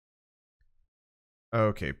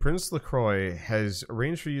Okay, Prince LaCroix has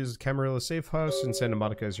arranged for you to use Camarillo safe house in Santa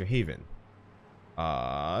Monica as your haven.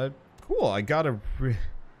 Cool. I got a...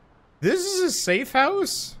 This is a safe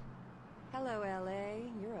house? Hello, LA.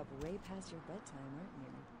 You're up way past your bedtime, aren't you?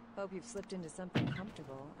 Hope you've slipped into something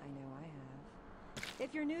comfortable. I know I have.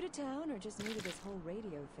 If you're new to town or just new to this whole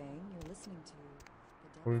radio thing, you're listening to...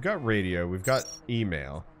 Well, we've got radio. We've got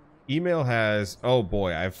email. Email has... Oh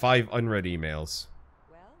boy, I have 5 unread emails.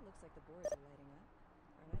 Well, looks like the boards are lighting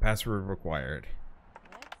up. Password required.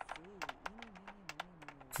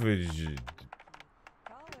 Caller, you've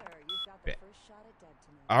got the first shot at dead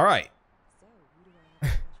tonight. Alright. So, who do I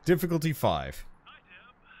have? Difficulty 5.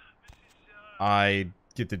 I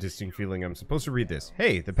get the distinct feeling I'm supposed to read this.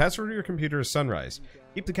 Hey, the password to your computer is Sunrise.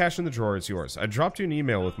 Keep the cash in the drawer, it's yours. I dropped you an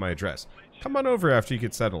email with my address. Come on over after you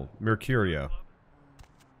get settled. Mercurio.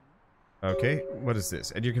 Okay, what is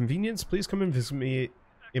this? At your convenience, please come and visit me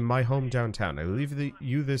in my home downtown. I leave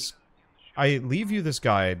you this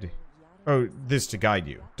guide. Oh, this to guide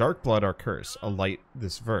you. Dark blood, our curse. A light,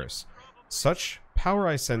 this verse. Such power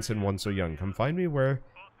I sense in one so young. Come find me where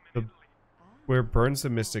burns the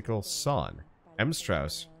mystical sun. M.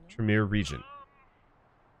 Strauss, Tremere Regent.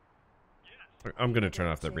 I'm gonna turn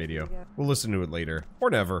off that radio. We'll listen to it later. Or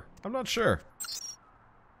never. I'm not sure.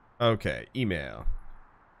 Okay, email.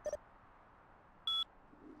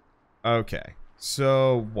 Okay,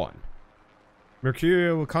 so 1.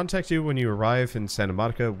 Mercurio will contact you when you arrive in Santa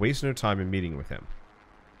Monica. Waste no time in meeting with him.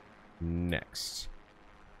 Next.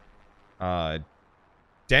 Dang,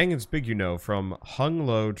 it's big, you know, from Hung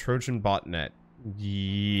Low Trojan Botnet.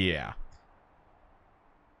 Yeah.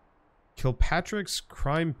 Kilpatrick's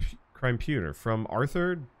crime pewter from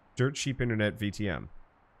Arthur Dirt Cheap Internet VTM.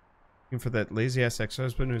 Looking for that lazy ass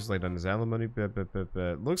ex-husband who's late on his alimony.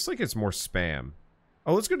 Looks like it's more spam.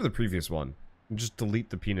 Oh, let's go to the previous one. And just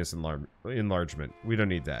delete the penis enlargement. We don't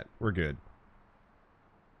need that. We're good.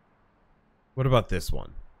 What about this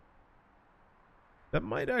one? That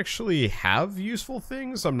might actually have useful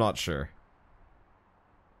things? I'm not sure.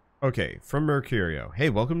 Okay, from Mercurio. Hey,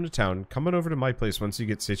 welcome to town. Come on over to my place once you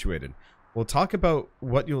get situated. We'll talk about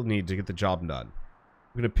what you'll need to get the job done.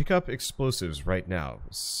 I'm going to pick up explosives right now.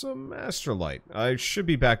 Some astrolite. I should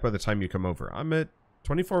be back by the time you come over. I'm at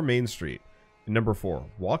 24 Main Street. Number 4.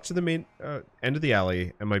 Walk to the main end of the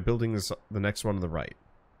alley, and my building is the next one on the right.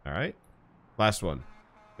 Alright? Last one.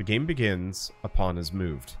 The game begins upon is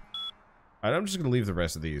moved. Alright, I'm just going to leave the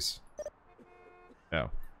rest of these.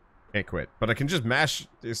 Oh. Can't quit. But I can just mash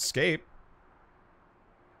escape.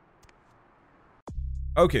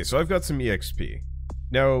 Okay, so I've got some EXP.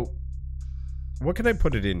 Now, what can I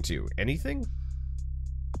put it into? Anything?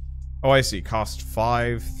 Oh, I see. Cost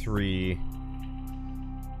 5, 3...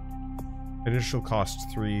 Initial cost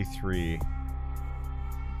 3, 3.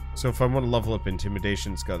 So if I want to level up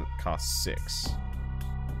Intimidation, it's gonna cost 6.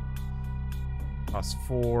 Cost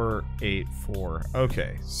 4, 8, 4.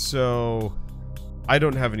 Okay, so I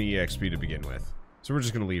don't have any EXP to begin with. So we're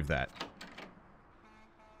just gonna leave that.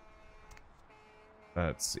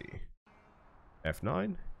 Let's see.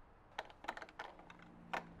 F9.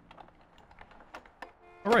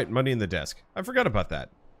 Alright, money in the desk. I forgot about that.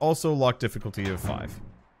 Also, lock difficulty of 5.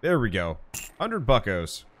 There we go. 100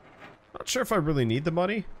 buckos. Not sure if I really need the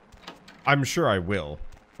money. I'm sure I will.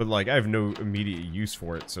 But, like, I have no immediate use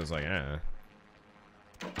for it, so it's like, eh.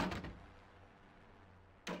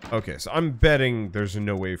 Okay, so I'm betting there's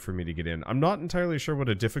no way for me to get in. I'm not entirely sure what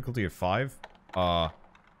a difficulty of 5. Well,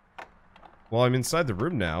 I'm inside the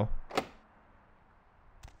room now.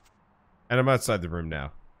 And I'm outside the room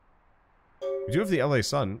now. We do have the LA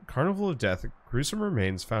Sun. Carnival of Death. Gruesome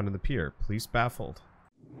remains found in the pier. Police baffled.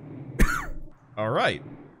 Alright.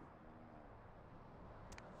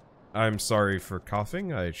 I'm sorry for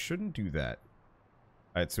coughing. I shouldn't do that.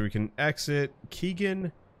 Alright, so we can exit.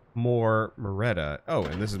 Keegan, Moore, Moretta. Oh,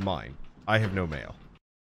 and this is mine. I have no mail.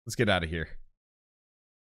 Let's get out of here.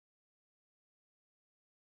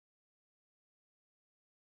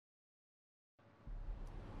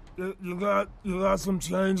 You got some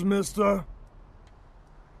change, mister?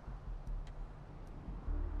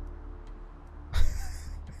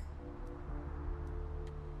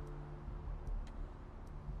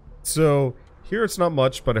 So, here it's not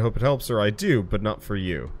much, but I hope it helps, or I do, but not for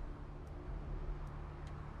you.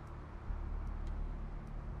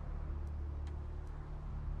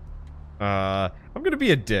 I'm gonna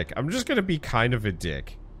be a dick. I'm just gonna be kind of a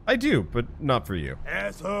dick. I do, but not for you.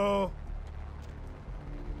 Asshole!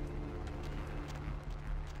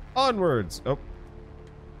 Onwards! Oh.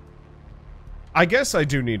 I guess I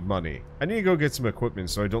do need money. I need to go get some equipment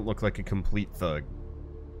so I don't look like a complete thug.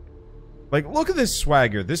 Like, look at this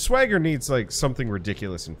swagger. This swagger needs, like, something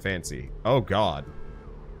ridiculous and fancy. Oh, God.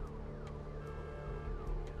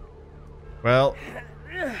 Well,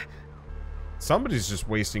 somebody's just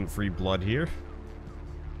wasting free blood here.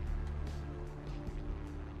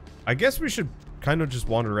 I guess we should kind of just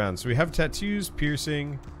wander around. So we have tattoos,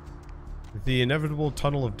 piercing, the inevitable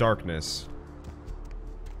tunnel of darkness.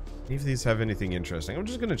 See if these have anything interesting. I'm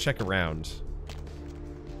just gonna check around.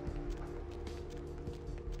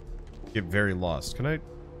 Get very lost. Can I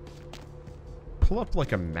pull up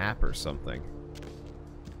like a map or something?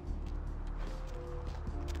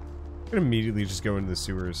 I'm gonna immediately just go into the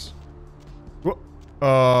sewers.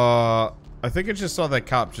 I think I just saw that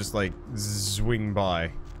cop just like swing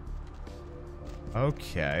by.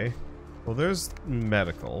 Okay. Well, there's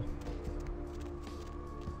medical.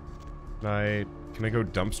 Can I go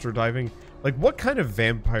dumpster diving? Like, what kind of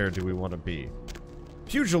vampire do we want to be?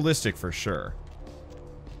 Pugilistic for sure.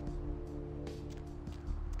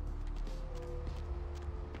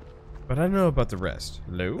 But I don't know about the rest.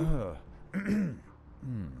 Hello? What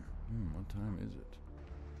time is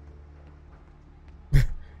it?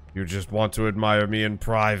 You just want to admire me in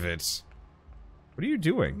private. What are you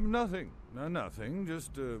doing? Nothing. Nothing.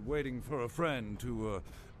 Just waiting for a friend to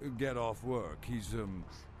get off work. He's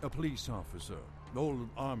a police officer. Old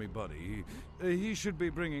army buddy. He should be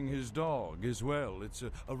bringing his dog as well. It's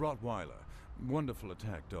a Rottweiler. Wonderful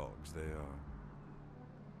attack dogs, they are.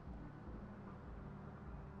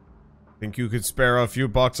 Think you could spare a few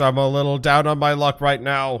bucks? I'm a little down on my luck right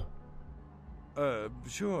now.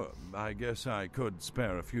 Sure. I guess I could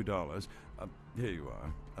spare a few dollars. Here you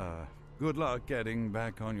are. Good luck getting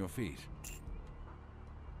back on your feet.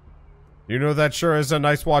 You know that sure is a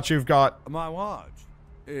nice watch you've got. My watch?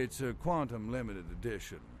 It's a quantum limited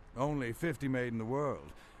edition. Only 50 made in the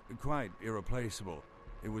world. Quite irreplaceable.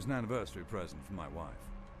 It was an anniversary present from my wife.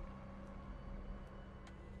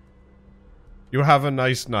 You have a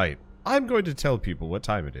nice night. I'm going to tell people what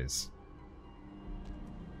time it is.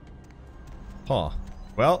 Huh.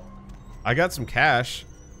 Well, I got some cash.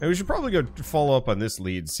 And we should probably go follow up on this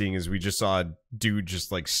lead, seeing as we just saw a dude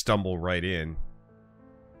just, like, stumble right in.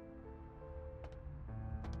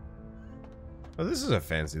 Oh, this is a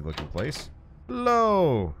fancy-looking place.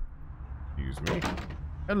 Hello! Excuse me.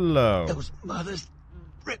 Hello. Those mothers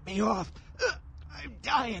ripped me off. I'm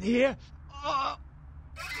dying here. Are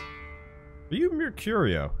you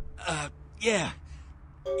Mercurio? Yeah.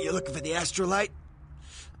 You looking for the astrolite?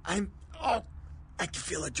 I can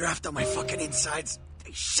feel a draft on my fucking insides.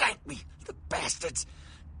 They shanked me, the bastards.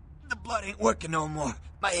 The blood ain't working no more.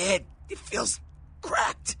 My head, it feels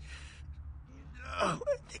cracked. Oh,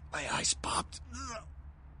 I think my eyes popped.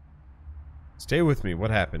 Stay with me.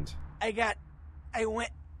 What happened?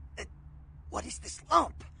 What is this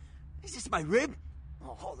lump? Is this my rib?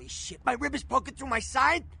 Oh, holy shit. My rib is poking through my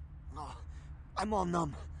side? Oh, I'm all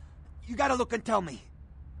numb. You gotta look and tell me.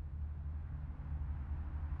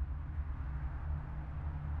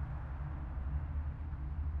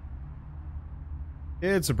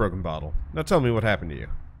 It's a broken bottle. Now tell me what happened to you.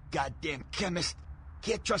 Goddamn chemist.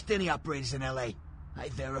 Can't trust any operators in L.A. I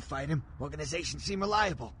verified him. Organizations seem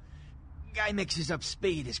reliable. Guy mixes up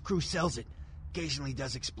speed. His crew sells it. Occasionally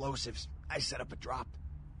does explosives. I set up a drop.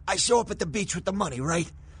 I show up at the beach with the money,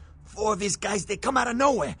 right? 4 of his guys, they come out of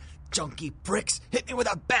nowhere. Junky pricks hit me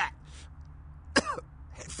with a bat.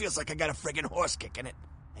 It feels like I got a friggin' horse kick in it.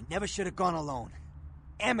 I never should have gone alone.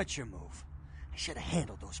 Amateur move. I should have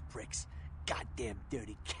handled those pricks. Goddamn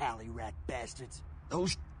dirty Cali rat bastards.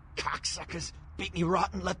 Those cocksuckers beat me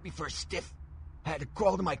rotten, left me for a stiff. Had to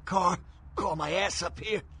crawl to my car, crawl my ass up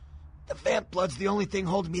here. The vamp blood's the only thing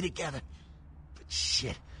holding me together. But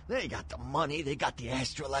shit, they got the money, they got the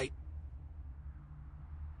astrolite.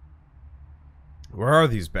 Where are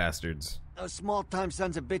these bastards? Those small-time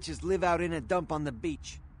sons of bitches live out in a dump on the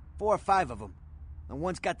beach. 4 or 5 of them. The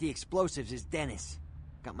one's got the explosives is Dennis.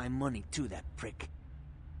 Got my money too, that prick.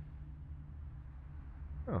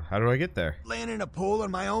 Oh, how do I get there? Laying in a pool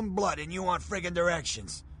in my own blood and you want friggin'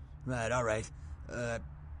 directions. Right, alright.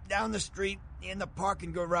 Down the street, in the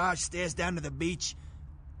parking garage, stairs down to the beach.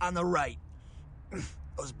 On the right.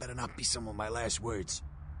 Those better not be some of my last words.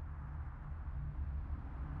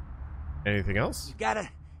 Anything else? You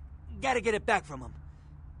gotta get it back from him.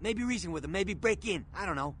 Maybe reason with him, maybe break in. I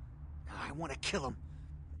don't know. I want to kill him.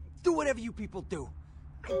 Do whatever you people do.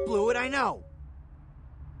 I blew it, I know.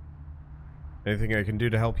 Anything I can do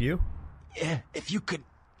to help you? Yeah, if you could...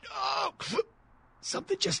 Oh,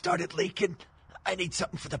 something just started leaking. I need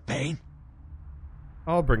something for the pain.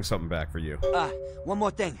 I'll bring something back for you. One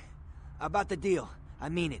more thing. About the deal. I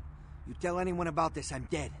mean it. You tell anyone about this, I'm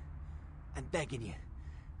dead. I'm begging you.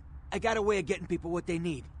 I got a way of getting people what they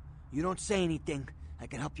need. You don't say anything, I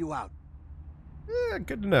can help you out.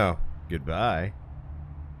 Good to know. Goodbye.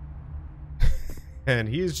 And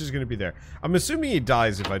he is just going to be there. I'm assuming he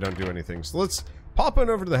dies if I don't do anything. So let's pop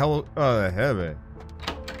on over to the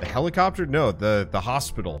helicopter? No, the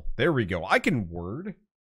hospital. There we go. I can word.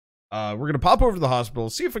 We're going to pop over to the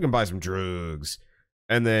hospital, see if I can buy some drugs,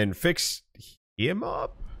 and then fix him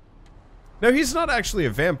up? No, he's not actually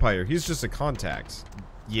a vampire. He's just a contact.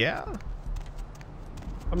 Yeah?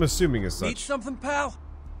 I'm assuming as such. Need something, pal?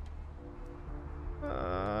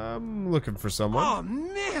 I'm looking for someone. Oh,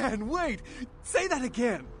 man, wait. Say that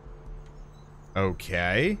again.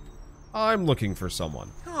 Okay. I'm looking for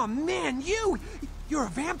someone. Oh, man, you're a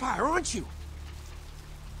vampire, aren't you?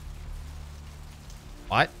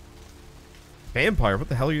 What? Vampire? What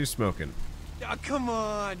the hell are you smoking? Oh, come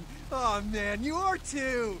on. Oh, man, you are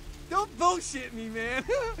too. Don't bullshit me, man.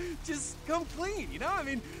 Just come clean, you know? I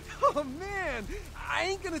mean, oh, man. I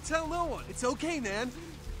ain't gonna tell no one. It's okay, man.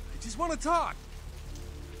 I just want to talk.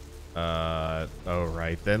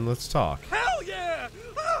 Alright then, let's talk. Hell yeah!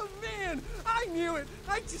 Oh, man! I knew it!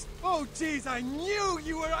 Oh, jeez, I knew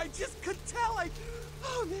you were, I just could tell,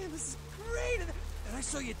 oh, man, this is great! And I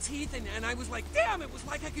saw your teeth, and I was like, damn, it was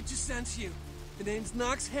like I could just sense you. The name's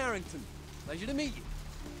Knox Harrington. Pleasure to meet you.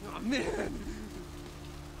 Oh, man!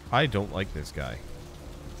 I don't like this guy.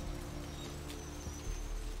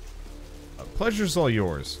 Pleasure's all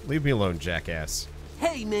yours. Leave me alone, jackass.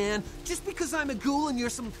 Hey, man, just because I'm a ghoul and you're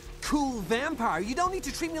some cool vampire, you don't need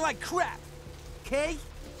to treat me like crap, okay?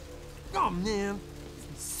 Oh, man,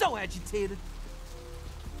 I'm so agitated.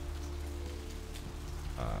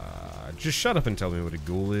 Just shut up and tell me what a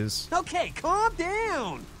ghoul is. Okay, calm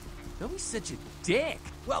down. Don't be such a dick.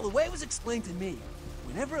 Well, the way it was explained to me,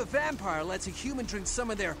 whenever a vampire lets a human drink some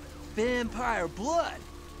of their vampire blood,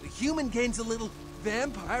 the human gains a little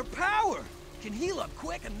vampire power. Can heal up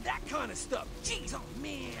quick and that kind of stuff. Jeez, oh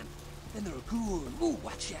man. Then they're a ghoul and ooh,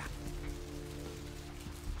 watch out.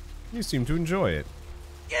 You seem to enjoy it.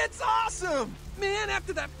 It's awesome! Man,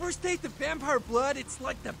 after that first date of vampire blood, it's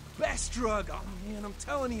like the best drug. Oh man, I'm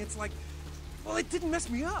telling you, it's like, well, it didn't mess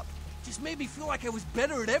me up. It just made me feel like I was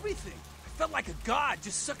better at everything. I felt like a god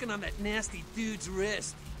just sucking on that nasty dude's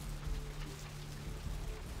wrist.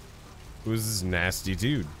 Who's this nasty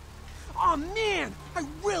dude? Oh man, I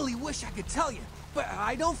really wish I could tell you, but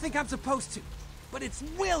I don't think I'm supposed to. But it's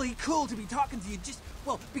really cool to be talking to you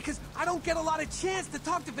well, because I don't get a lot of chance to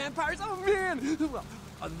talk to vampires. Oh man! Well,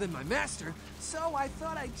 other than my master, so I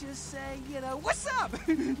thought I'd just say, you know, what's up?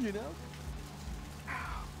 You know?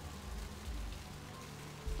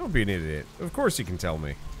 Don't be an idiot. Of course you can tell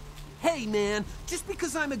me. Hey man, just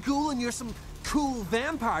because I'm a ghoul and you're some cool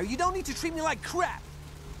vampire, you don't need to treat me like crap,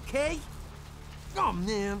 okay? Oh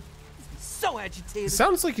man. So agitated. It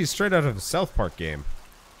sounds like he's straight out of a South Park game.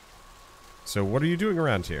 So what are you doing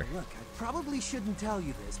around here? Look, I probably shouldn't tell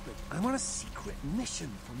you this, but I'm on a secret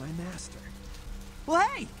mission for my master. Well,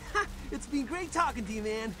 hey, it's been great talking to you,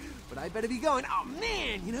 man. But I better be going. Oh,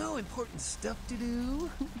 man, you know, important stuff to do.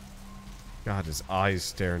 God, his eyes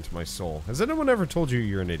stare into my soul. Has anyone ever told you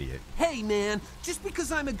you're an idiot? Hey, man, just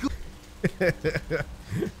because I'm a ghoul...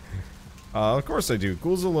 Of course I do.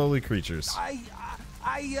 Ghouls are lowly creatures.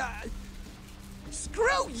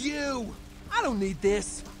 Screw you! I don't need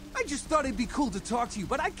this. I just thought it'd be cool to talk to you,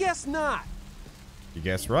 but I guess not. You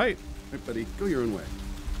guess right. Hey, buddy, go your own way.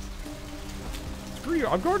 Screw you.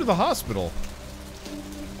 I'm going to the hospital.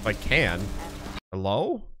 If I can.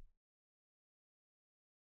 Hello?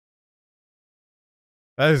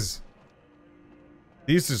 These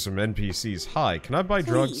are some NPCs. Hi, can I buy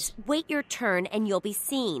drugs? Please, wait your turn and you'll be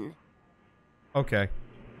seen. Okay.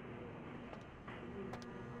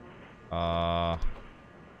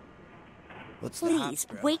 Please,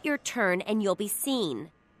 wait your turn and you'll be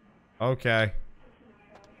seen. Okay.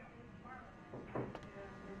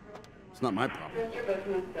 It's not my problem. Mr.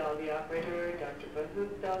 Bahood, the operator. Dr.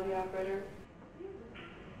 Bahood, the operator.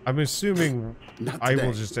 I'm assuming Not I today.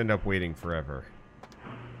 will just end up waiting forever.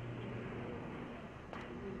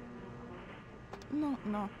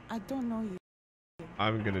 No, I don't know you.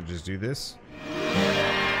 I'm gonna just do this.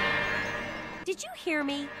 Did you hear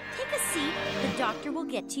me? Take a seat. The doctor will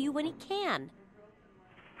get to you when he can.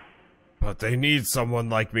 But they need someone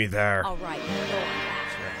like me there. All right, go on.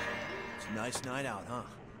 It's a nice night out, huh?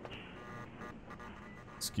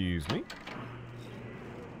 Excuse me?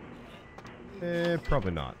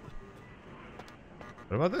 Probably not.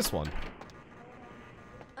 What about this one?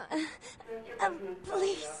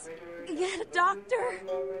 Please, get a doctor.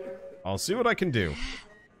 I'll see what I can do.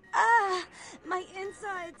 My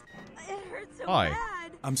insides. It hurts so Hi.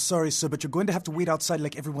 bad. I'm sorry, sir, but you're going to have to wait outside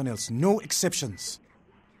like everyone else. No exceptions.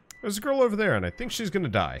 There's a girl over there, and I think she's gonna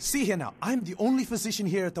die. See here now, I'm the only physician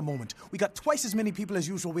here at the moment. We got twice as many people as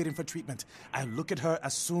usual waiting for treatment. I'll look at her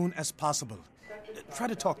as soon as possible. Try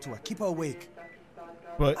to talk to her, keep her awake.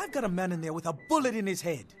 But I've got a man in there with a bullet in his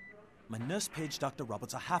head. My nurse paged Dr.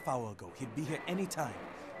 Roberts a half hour ago. He'd be here any time.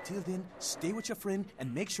 Till then, stay with your friend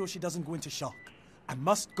and make sure she doesn't go into shock. I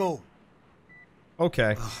must go.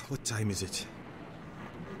 Okay. What time is it?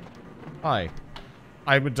 Hi.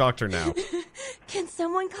 I'm a doctor now. Can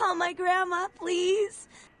someone call my grandma, please?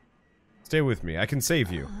 Stay with me. I can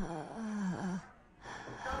save you.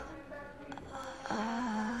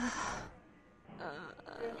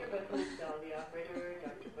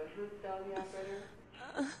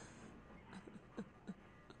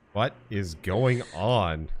 What is going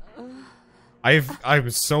on? I'm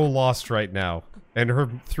so lost right now, and her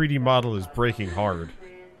 3D model is breaking hard.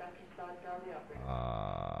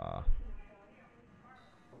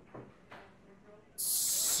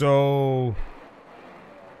 So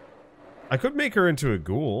I could make her into a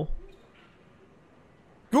ghoul.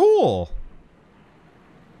 Ghoul!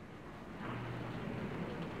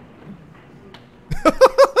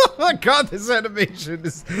 Oh god, this animation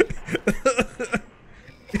is...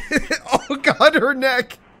 Oh god, her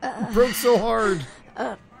neck broke so hard.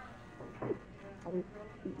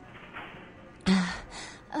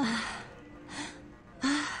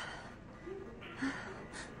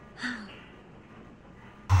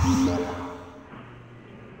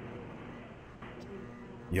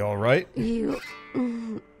 You all right? You...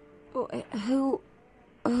 Who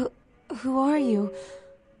are you?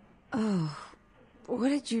 Oh, what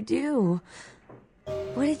did you do?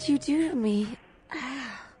 What did you do to me?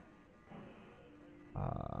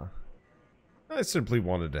 I simply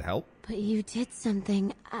wanted to help. But you did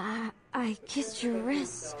something. I kissed your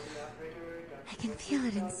wrist. I can feel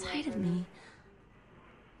it inside of me.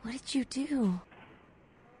 What did you do?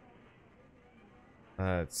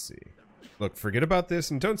 Let's see. Look, forget about this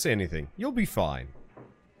and don't say anything. You'll be fine.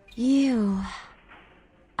 You...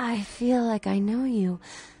 I feel like I know you.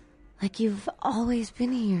 Like you've always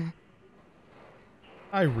been here.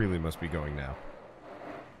 I really must be going now.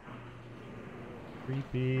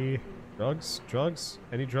 Creepy. Drugs? Drugs?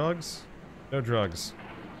 Any drugs? No drugs.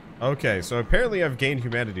 Okay, so apparently I've gained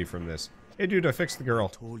humanity from this. Hey dude, I fixed the girl. I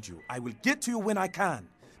told you, I will get to you when I can.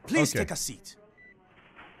 Please take a seat.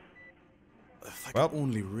 If I could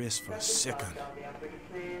only rest for a second.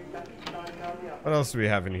 What else do we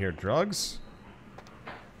have in here? Drugs?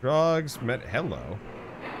 Drugs, hello.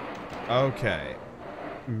 Okay.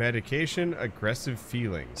 Medication, aggressive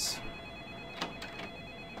feelings.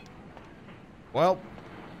 Well,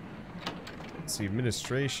 let's see.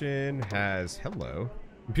 Administration has hello.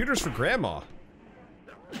 Computers for grandma.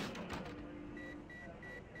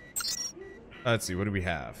 Let's see. What do we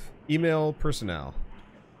have? Email personnel.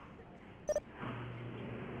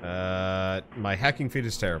 My hacking feed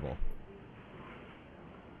is terrible.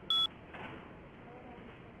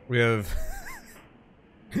 We have.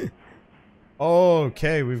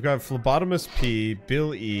 Okay, we've got Phlebotomist P,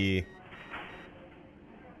 Bill E.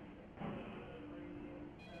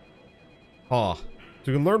 So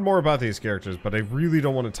we can learn more about these characters, but I really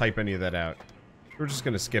don't want to type any of that out. We're just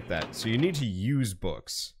going to skip that. So you need to use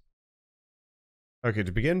books. Okay,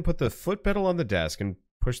 to begin, put the foot pedal on the desk and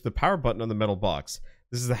push the power button on the metal box.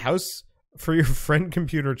 This is the house for your friend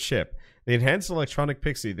computer chip. The enhanced electronic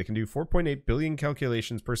pixie that can do 4.8 billion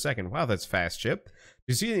calculations per second. Wow, that's fast, Chip. Do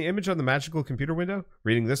you see the image on the magical computer window?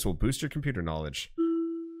 Reading this will boost your computer knowledge.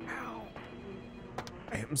 Ow.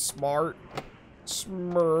 I am smart.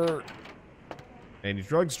 Smart. Any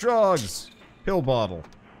drugs? Drugs! Pill bottle.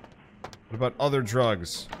 What about other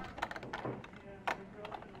drugs?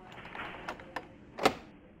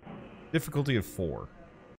 Difficulty of 4.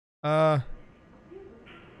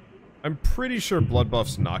 I'm pretty sure blood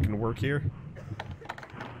buff's not gonna work here.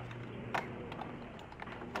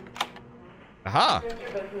 Aha!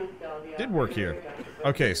 Did work here.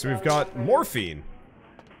 Okay, so we've got morphine.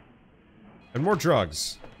 And more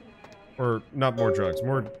drugs. Or, not more drugs,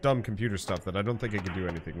 more dumb computer stuff that I don't think I can do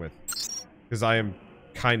anything with. Because I am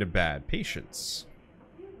kind of bad. Patience.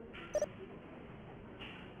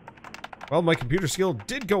 Well, my computer skill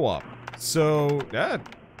did go up. So,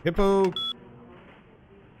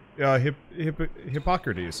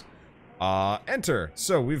 Hippocrates. Enter.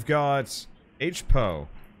 So we've got HPO.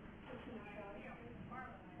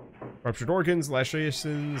 Ruptured organs,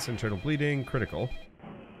 lacerations, internal bleeding, critical.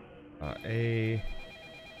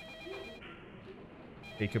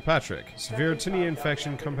 Kirkpatrick. Severe tinea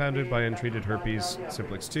infection compounded by untreated herpes,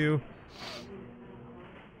 simplex 2.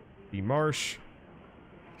 B. Marsh.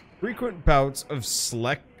 Frequent bouts of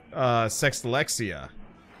sexlexia.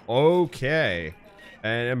 Okay.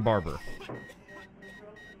 And barber.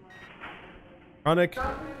 Chronic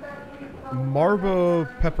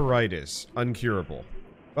marbopeperitis. Uncurable.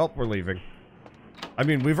 Well, we're leaving. I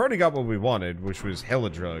mean, we've already got what we wanted, which was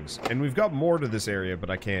hella drugs. And we've got more to this area,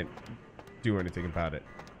 but I can't do anything about it.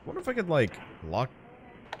 I wonder if I could, like, lock...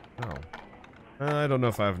 Oh. I don't know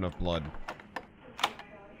if I have enough blood.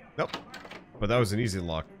 Nope. But that was an easy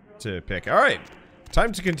lock to pick. Alright.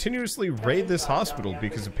 Time to continuously raid this hospital,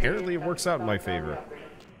 because apparently it works out in my favor.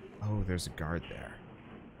 Oh, there's a guard there.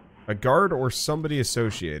 A guard or somebody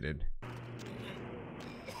associated.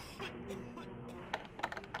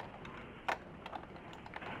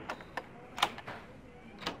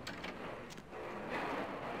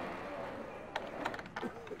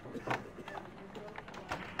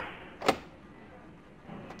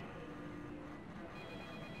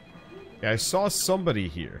 Yeah, I saw somebody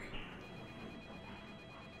here.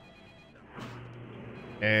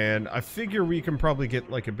 And I figure we can probably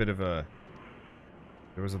get like a bit of a...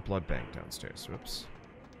 There was a blood bank downstairs. Whoops.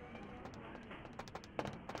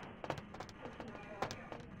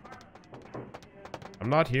 I'm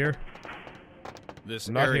not here. This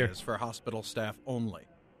I'm not area here. is for hospital staff only.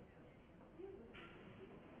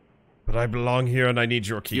 But I belong here and I need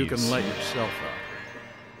your keys. You can let yourself out.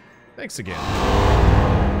 Thanks again.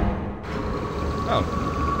 Oh.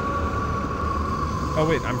 Oh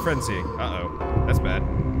wait, I'm frenzying. Uh-oh. That's bad.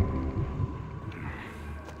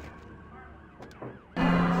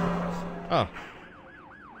 Oh.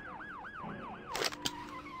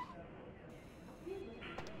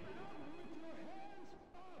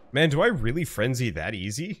 Man, do I really frenzy that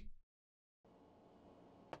easy?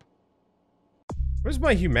 Where's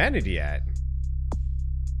my humanity at?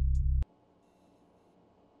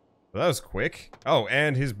 Well, that was quick. Oh,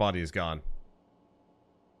 and his body is gone.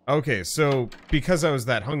 Okay, so because I was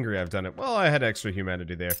that hungry, I've done it. Well, I had extra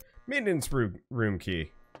humanity there. Maintenance room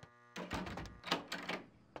key.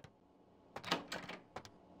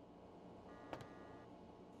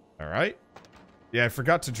 Alright. Yeah, I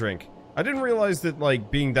forgot to drink. I didn't realize that, like,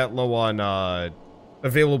 being that low on,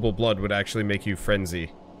 available blood would actually make you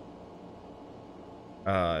frenzy.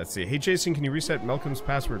 Let's see. Hey, Jason, can you reset Malcolm's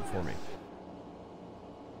password for me?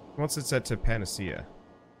 Once it's set to Panacea.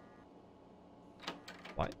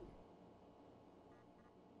 What?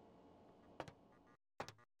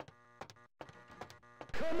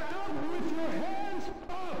 Come out with your hands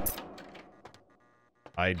up!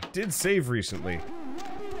 I did save recently.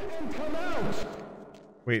 And come out!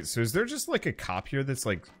 Wait, so is there just like a cop here that's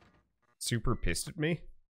like super pissed at me?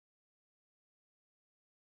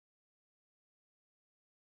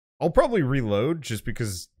 I'll probably reload just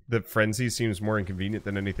because the frenzy seems more inconvenient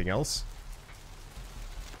than anything else.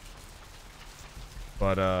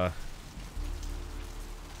 But,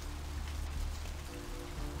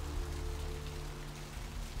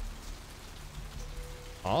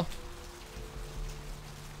 Huh?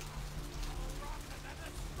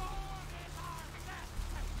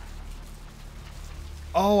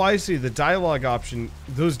 Oh, I see. The dialogue option.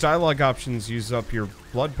 Those dialogue options use up your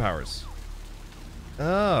blood powers.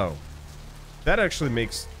 Oh. That actually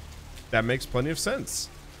makes... That makes plenty of sense.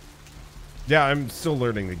 Yeah, I'm still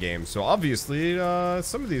learning the game, so obviously,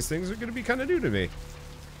 some of these things are going to be kind of new to me.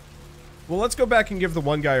 Well, let's go back and give the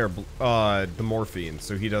one guy the morphine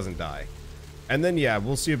so he doesn't die. And then, yeah,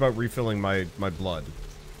 we'll see about refilling my blood.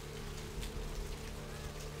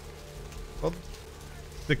 Well,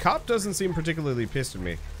 the cop doesn't seem particularly pissed at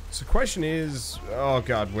me. So the question is... Oh,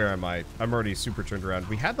 God, where am I? I'm already super turned around.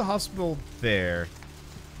 We had the hospital there.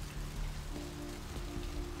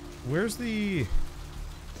 Where's the...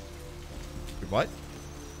 What?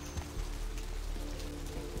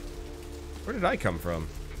 Where did I come from?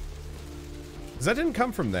 Because that didn't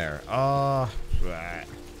come from there. I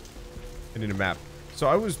need a map. So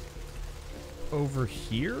I was over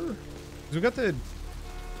here? Because we got the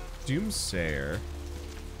Doomsayer.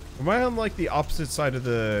 Am I on like the opposite side of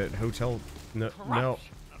the hotel? No. No.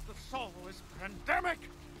 Of the soul is pandemic.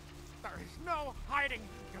 There is no hiding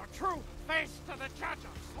your true face to the judge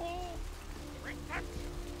of soul. Redemption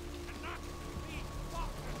cannot be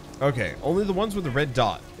bought. Okay, only the ones with the red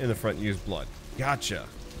dot in the front use blood. Gotcha.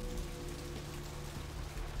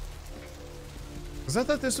 Because I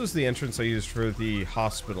thought this was the entrance I used for the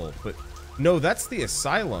hospital, but no, that's the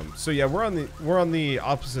asylum. So yeah, we're on the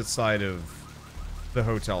opposite side of the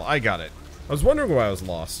hotel. I got it. I was wondering why I was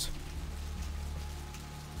lost.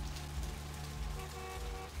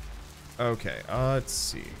 Okay, let's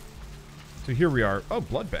see. So here we are. Oh,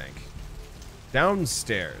 blood bank.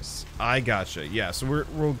 Downstairs. I gotcha. Yeah, so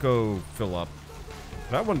we'll go fill up.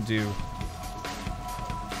 What I want to do...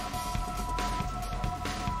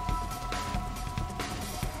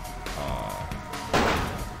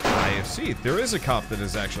 I see. There is a cop that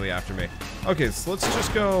is actually after me. Okay, so let's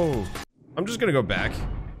just go... I'm just gonna go back.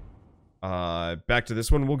 Back to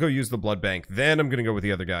this one. We'll go use the blood bank. Then I'm gonna go with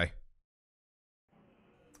the other guy.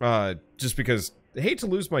 Just because I hate to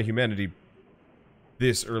lose my humanity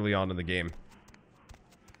this early on in the game.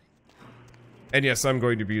 And yes, I'm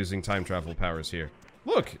going to be using time travel powers here.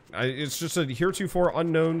 Look, it's just a heretofore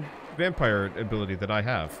unknown vampire ability that I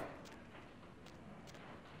have.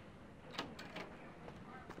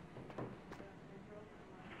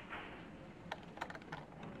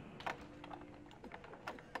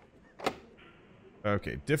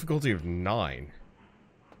 Okay, difficulty of 9.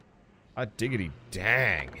 Ah, diggity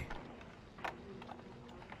dang.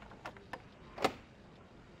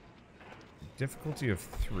 Difficulty of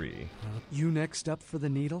 3. You next up for the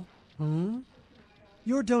needle? Hmm?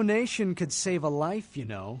 Your donation could save a life, you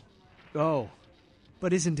know. Oh,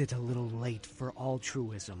 but isn't it a little late for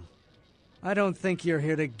altruism? I don't think you're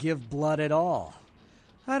here to give blood at all.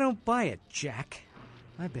 I don't buy it, Jack.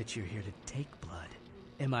 I bet you're here to take blood.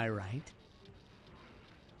 Am I right?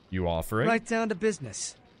 You offering? Right down to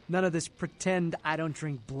business. None of this pretend I don't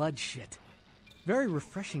drink blood shit. Very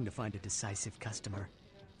refreshing to find a decisive customer.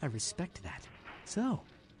 I respect that. So,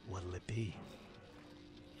 what'll it be?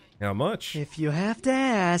 How much? If you have to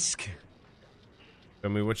ask.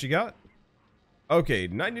 Tell me what you got. Okay,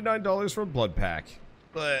 $99 for a blood pack.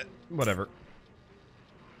 But, whatever.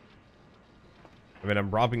 I mean,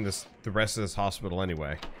 I'm robbing the rest of this hospital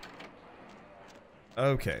anyway.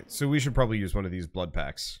 Okay, so we should probably use one of these blood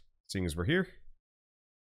packs, seeing as we're here.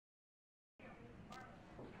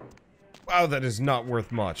 Wow, that is not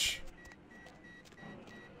worth much.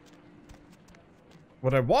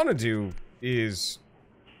 What I want to do is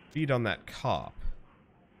feed on that cop.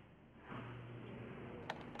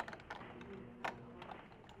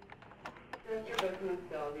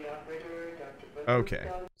 Okay,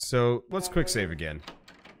 so let's quick save again.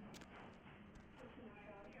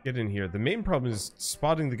 Get in here. The main problem is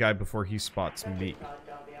spotting the guy before he spots me.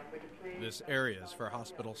 This area is for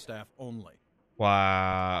hospital staff only.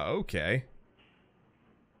 Wow, okay.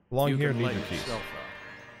 Belong here, need your keys.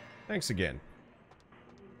 Thanks again.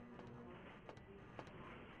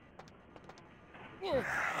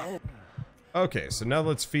 Okay, so now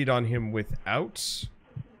let's feed on him without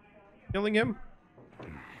killing him.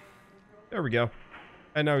 There we go.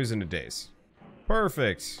 And now he's in a daze.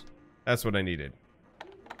 Perfect. That's what I needed.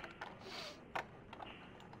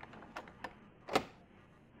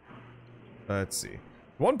 Let's see.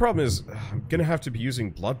 One problem is I'm gonna have to be using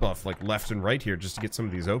blood buff like left and right here just to get some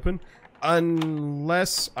of these open.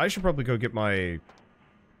 Unless I should probably go get my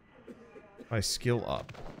skill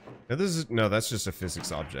up. Now this is that's just a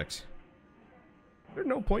physics object. There's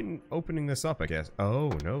no point in opening this up, I guess. Oh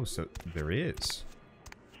no, so there is.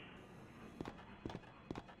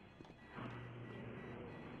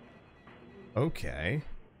 Okay.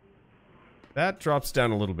 That drops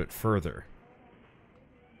down a little bit further.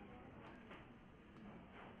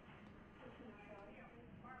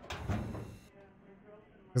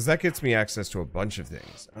 Because that gets me access to a bunch of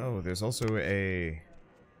things. Oh, there's also a...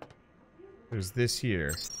 There's this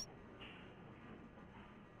here.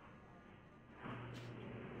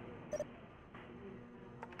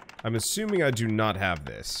 I'm assuming I do not have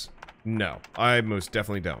this. No, I most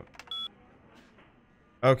definitely don't.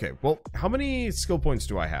 Okay, well, how many skill points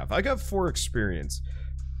do I have? I got 4 experience.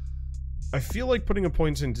 I feel like putting a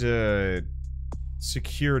point into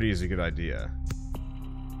security is a good idea.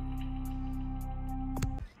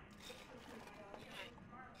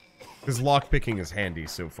 Because lockpicking is handy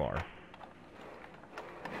so far.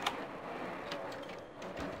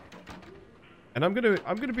 And I'm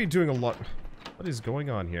gonna be doing a lot. What is going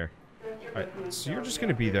on here? Alright, so you're just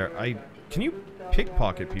gonna be there. Can you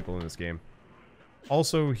pickpocket people in this game?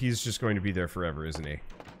 Also, he's just going to be there forever, isn't he?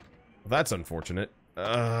 Well, that's unfortunate.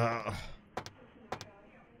 Oh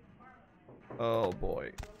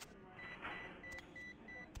boy.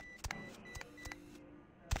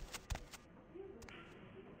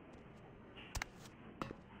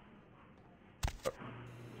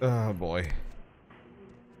 Oh boy.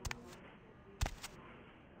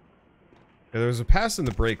 Yeah, there was a pass in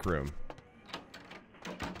the break room.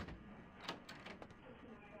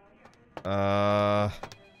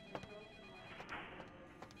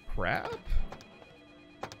 Crap?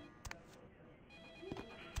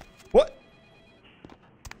 What?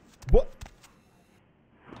 What?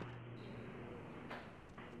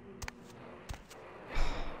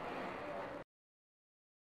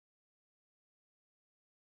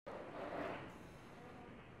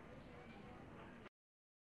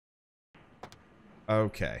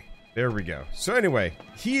 Okay, there we go. So anyway,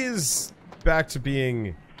 he is back to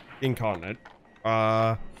being incontinent.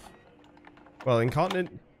 Well,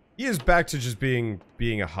 incontinent. He is back to just being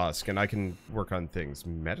a husk, and I can work on things.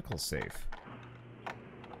 Medical safe.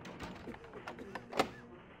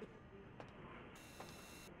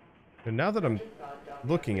 And now that I'm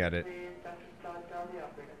looking at it,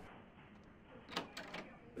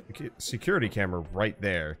 security camera right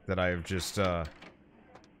there that I have just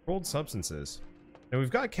controlled substances. Now we've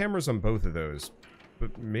got cameras on both of those,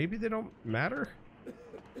 but maybe they don't matter?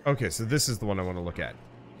 Okay, so this is the one I want to look at.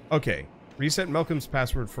 Okay, reset Malcolm's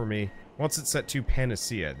password for me. Once it's set to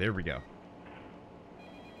Panacea. There we go.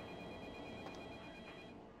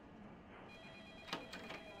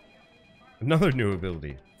 Another new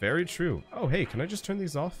ability. Very true. Oh, hey, can I just turn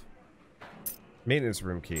these off? Maintenance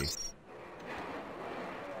room key.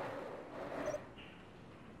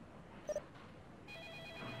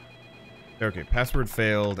 Okay, password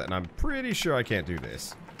failed, and I'm pretty sure I can't do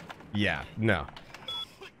this. Yeah, no.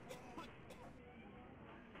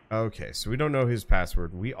 Okay, so we don't know his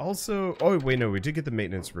password. We also... Oh, wait, no, we did get the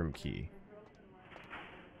maintenance room key.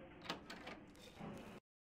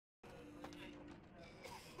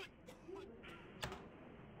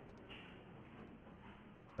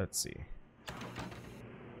 Let's see.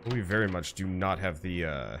 We very much do not have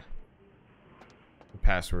the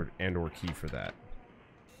password and or key for that.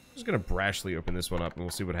 I'm just gonna brashly open this one up and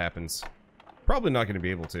we'll see what happens. Probably not gonna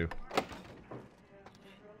be able to.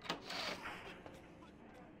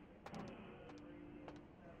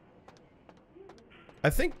 I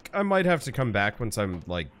think I might have to come back once I'm,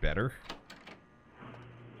 like, better.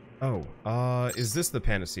 Oh, is this the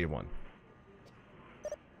Panacea one?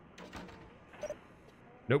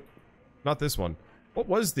 Nope. Not this one. What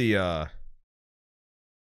was the,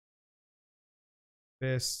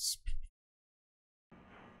 fists?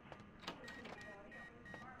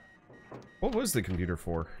 What was the computer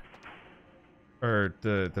for? Or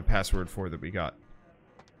the password for that we got?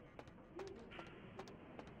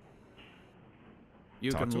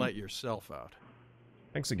 You can let yourself out.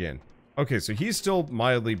 Thanks again. Okay, so he's still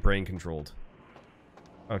mildly brain controlled.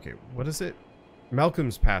 Okay, what is it?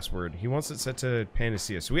 Malcolm's password. He wants it set to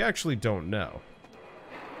Panacea, so we actually don't know.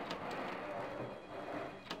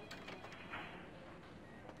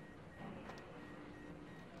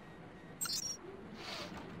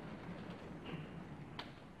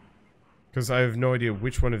 Because I have no idea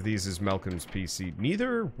which one of these is Malcolm's PC.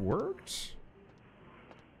 Neither worked?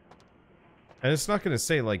 And it's not going to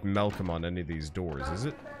say, like, Malcolm on any of these doors, is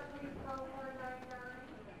it?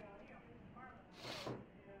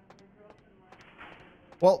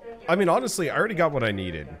 Well, I mean, honestly, I already got what I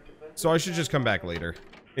needed. So I should just come back later.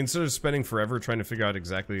 Instead of spending forever trying to figure out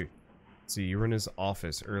exactly... Let's see, you were in his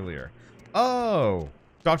office earlier. Oh!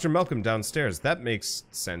 Dr. Malcolm downstairs. That makes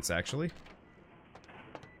sense, actually.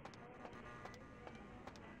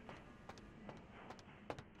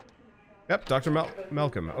 Yep, Dr.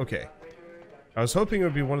 Malcolm. Okay. I was hoping it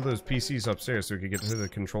would be one of those PCs upstairs so we could get to the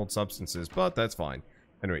controlled substances, but that's fine.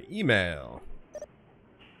 Anyway, email.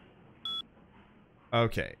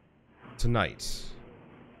 Okay. Tonight.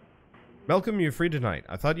 Malcolm, you're free tonight.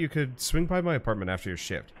 I thought you could swing by my apartment after your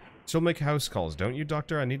shift. Still make house calls, don't you,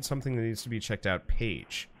 Doctor? I need something that needs to be checked out.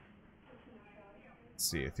 Paige. Let's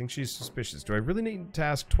see, I think she's suspicious. Do I really need to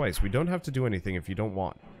ask twice? We don't have to do anything if you don't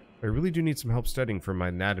want. I really do need some help studying for my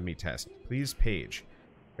anatomy test. Please, Paige.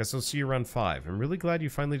 Guess I'll see you around 5. I'm really glad you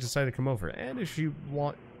finally decided to come over. And if you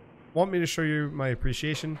want me to show you my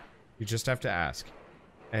appreciation, you just have to ask.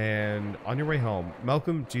 And on your way home,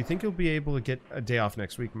 Malcolm, do you think you'll be able to get a day off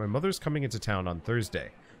next week? My mother's coming into town on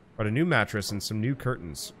Thursday. Brought a new mattress and some new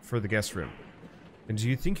curtains for the guest room. And do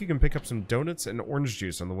you think you can pick up some donuts and orange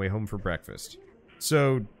juice on the way home for breakfast?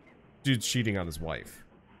 So, dude's cheating on his wife.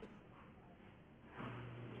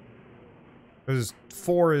 Because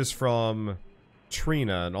 4 is from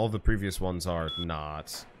Trina, and all the previous ones are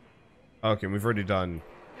not. Okay, we've already done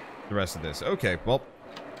the rest of this. Okay, well.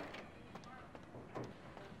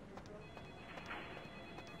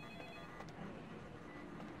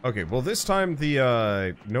 Okay, well this time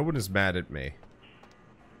the, no one is mad at me.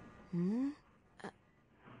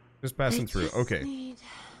 Just passing through. Okay.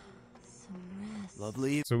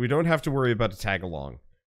 Lovely. So we don't have to worry about a tag along.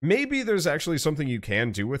 Maybe there's actually something you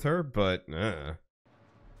can do with her, but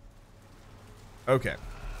okay.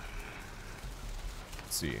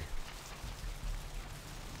 Let's see. I'm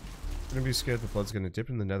gonna be scared the blood's gonna dip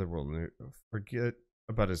in the netherworld and forget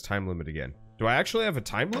about his time limit again. Do I actually have a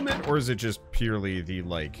time limit, or is it just purely the,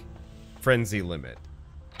 like, frenzy limit?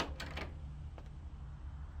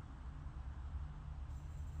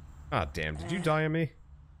 Ah, damn. Did you die on me?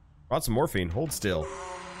 Brought some morphine. Hold still.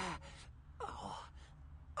 Oh,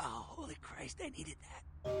 holy Christ, I needed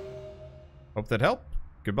that. Hope that helped.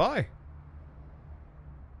 Goodbye.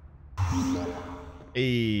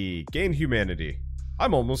 Hey, gain humanity.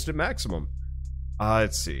 I'm almost at maximum.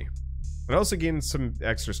 Let's see. I also gained some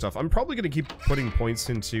extra stuff. I'm probably going to keep putting points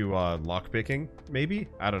into lockpicking, maybe?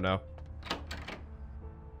 I don't know.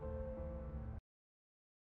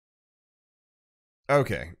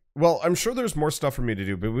 Okay. Well, I'm sure there's more stuff for me to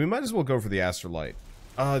do, but we might as well go for the Astrolight.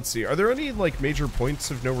 Let's see. Are there any, like, major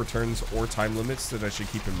points of no returns or time limits that I should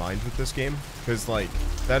keep in mind with this game? Because, like,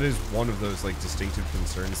 that is one of those, like, distinctive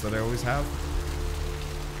concerns that I always have.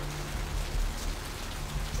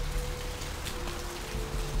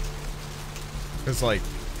 Because, like,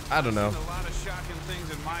 I don't know. I've seen a lot of shocking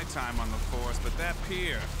things in my time on the force, but that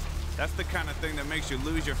pier, that's the kind of thing that makes you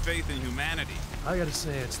lose your faith in humanity. I gotta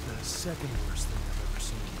say, it's the second worst thing I've ever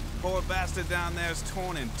seen. Poor bastard down there's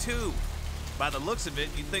torn in two. By the looks of it,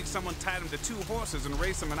 you'd think someone tied him to two horses and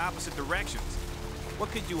raced them in opposite directions.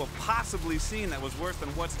 What could you have possibly seen that was worse than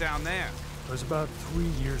what's down there? It was about 3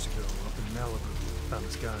 years ago up in Malibu. Found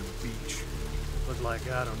this guy on the beach. Looked like,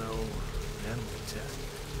 I don't know, an animal attack.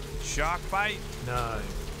 Shark bite? Nah,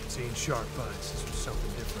 I've seen shark bites. This was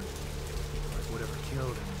something different. Like whatever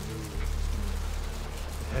killed him moved.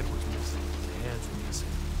 The head was missing, the hands were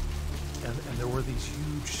missing. And there were these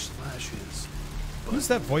huge slashes. But who's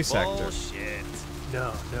that voice actor? Bullshit.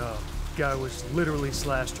 No. Guy was literally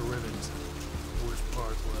slashed to ribbons. The worst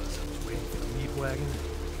part was I was waiting for the meat wagon.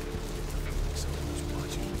 Someone was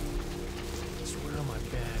watching me. I swear on my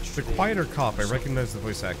badge. The quieter cop. I recognize the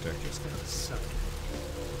voice actor. Just got a suck.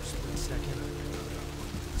 For a split second, I thought about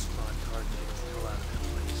looking at the spot card and getting the hell out of that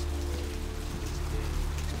place. These days,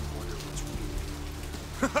 I wonder what's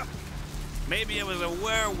real. Maybe it was a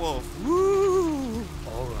werewolf. Woo!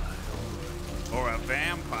 All right. Or a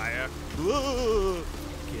vampire. Whoa.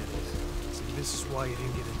 Get it. See, this is why you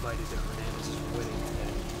didn't get invited to Hernandez's wedding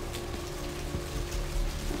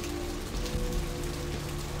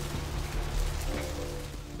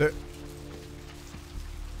today.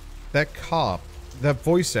 That cop, that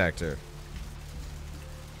voice actor.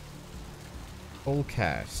 Full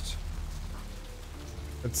cast.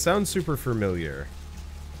 It sounds super familiar.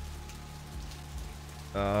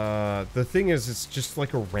 The thing is, it's just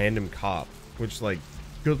like a random cop, which, like,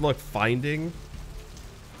 good luck finding.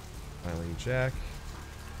 Smiling Jack.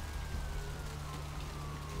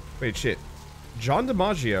 Wait, shit. John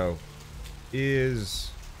DiMaggio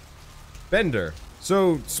is Bender.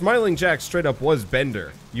 So, Smiling Jack straight up was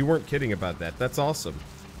Bender. You weren't kidding about that. That's awesome.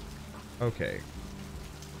 Okay.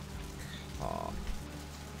 Aw.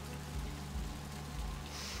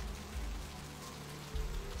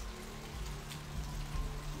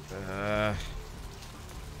 I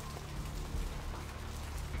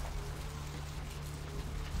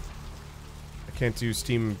can't do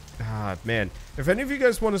Steam. Ah, man. If any of you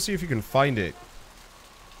guys want to see if you can find it.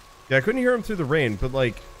 Yeah, I couldn't hear him through the rain, but,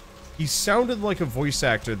 like, he sounded like a voice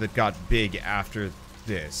actor that got big after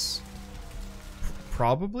this.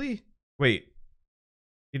 Probably? Wait.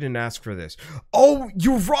 He didn't ask for this. Oh,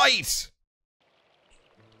 you're right!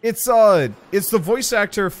 It's the voice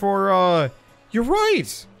actor for, you're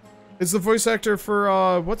right! It's the voice actor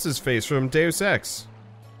for, what's his face from Deus Ex.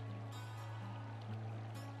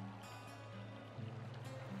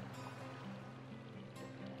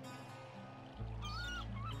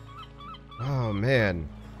 Oh, man.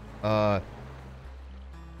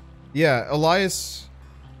 Yeah, Elias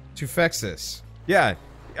Tufexis. Yeah,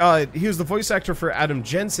 he was the voice actor for Adam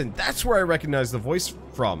Jensen. That's where I recognize the voice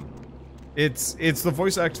from. It's the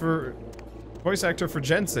voice actor for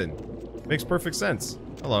Jensen. Makes perfect sense.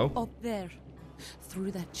 Hello. Up there,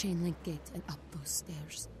 through that chain link gate and up those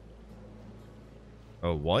stairs.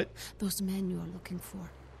 Oh, what? Those men you are looking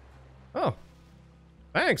for. Oh.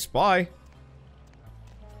 Thanks, bye.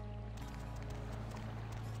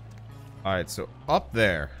 Alright, so up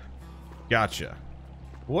there. Gotcha.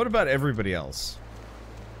 What about everybody else?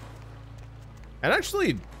 And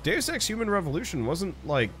actually, Deus Ex Human Revolution wasn't,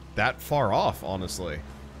 like, that far off, honestly.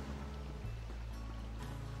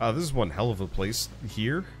 This is one hell of a place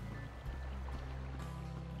here.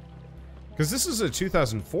 Because this is a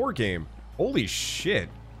 2004 game. Holy shit.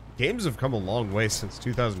 Games have come a long way since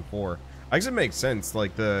 2004. I guess it makes sense.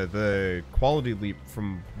 Like, the quality leap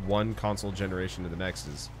from one console generation to the next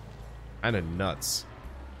is kind of nuts.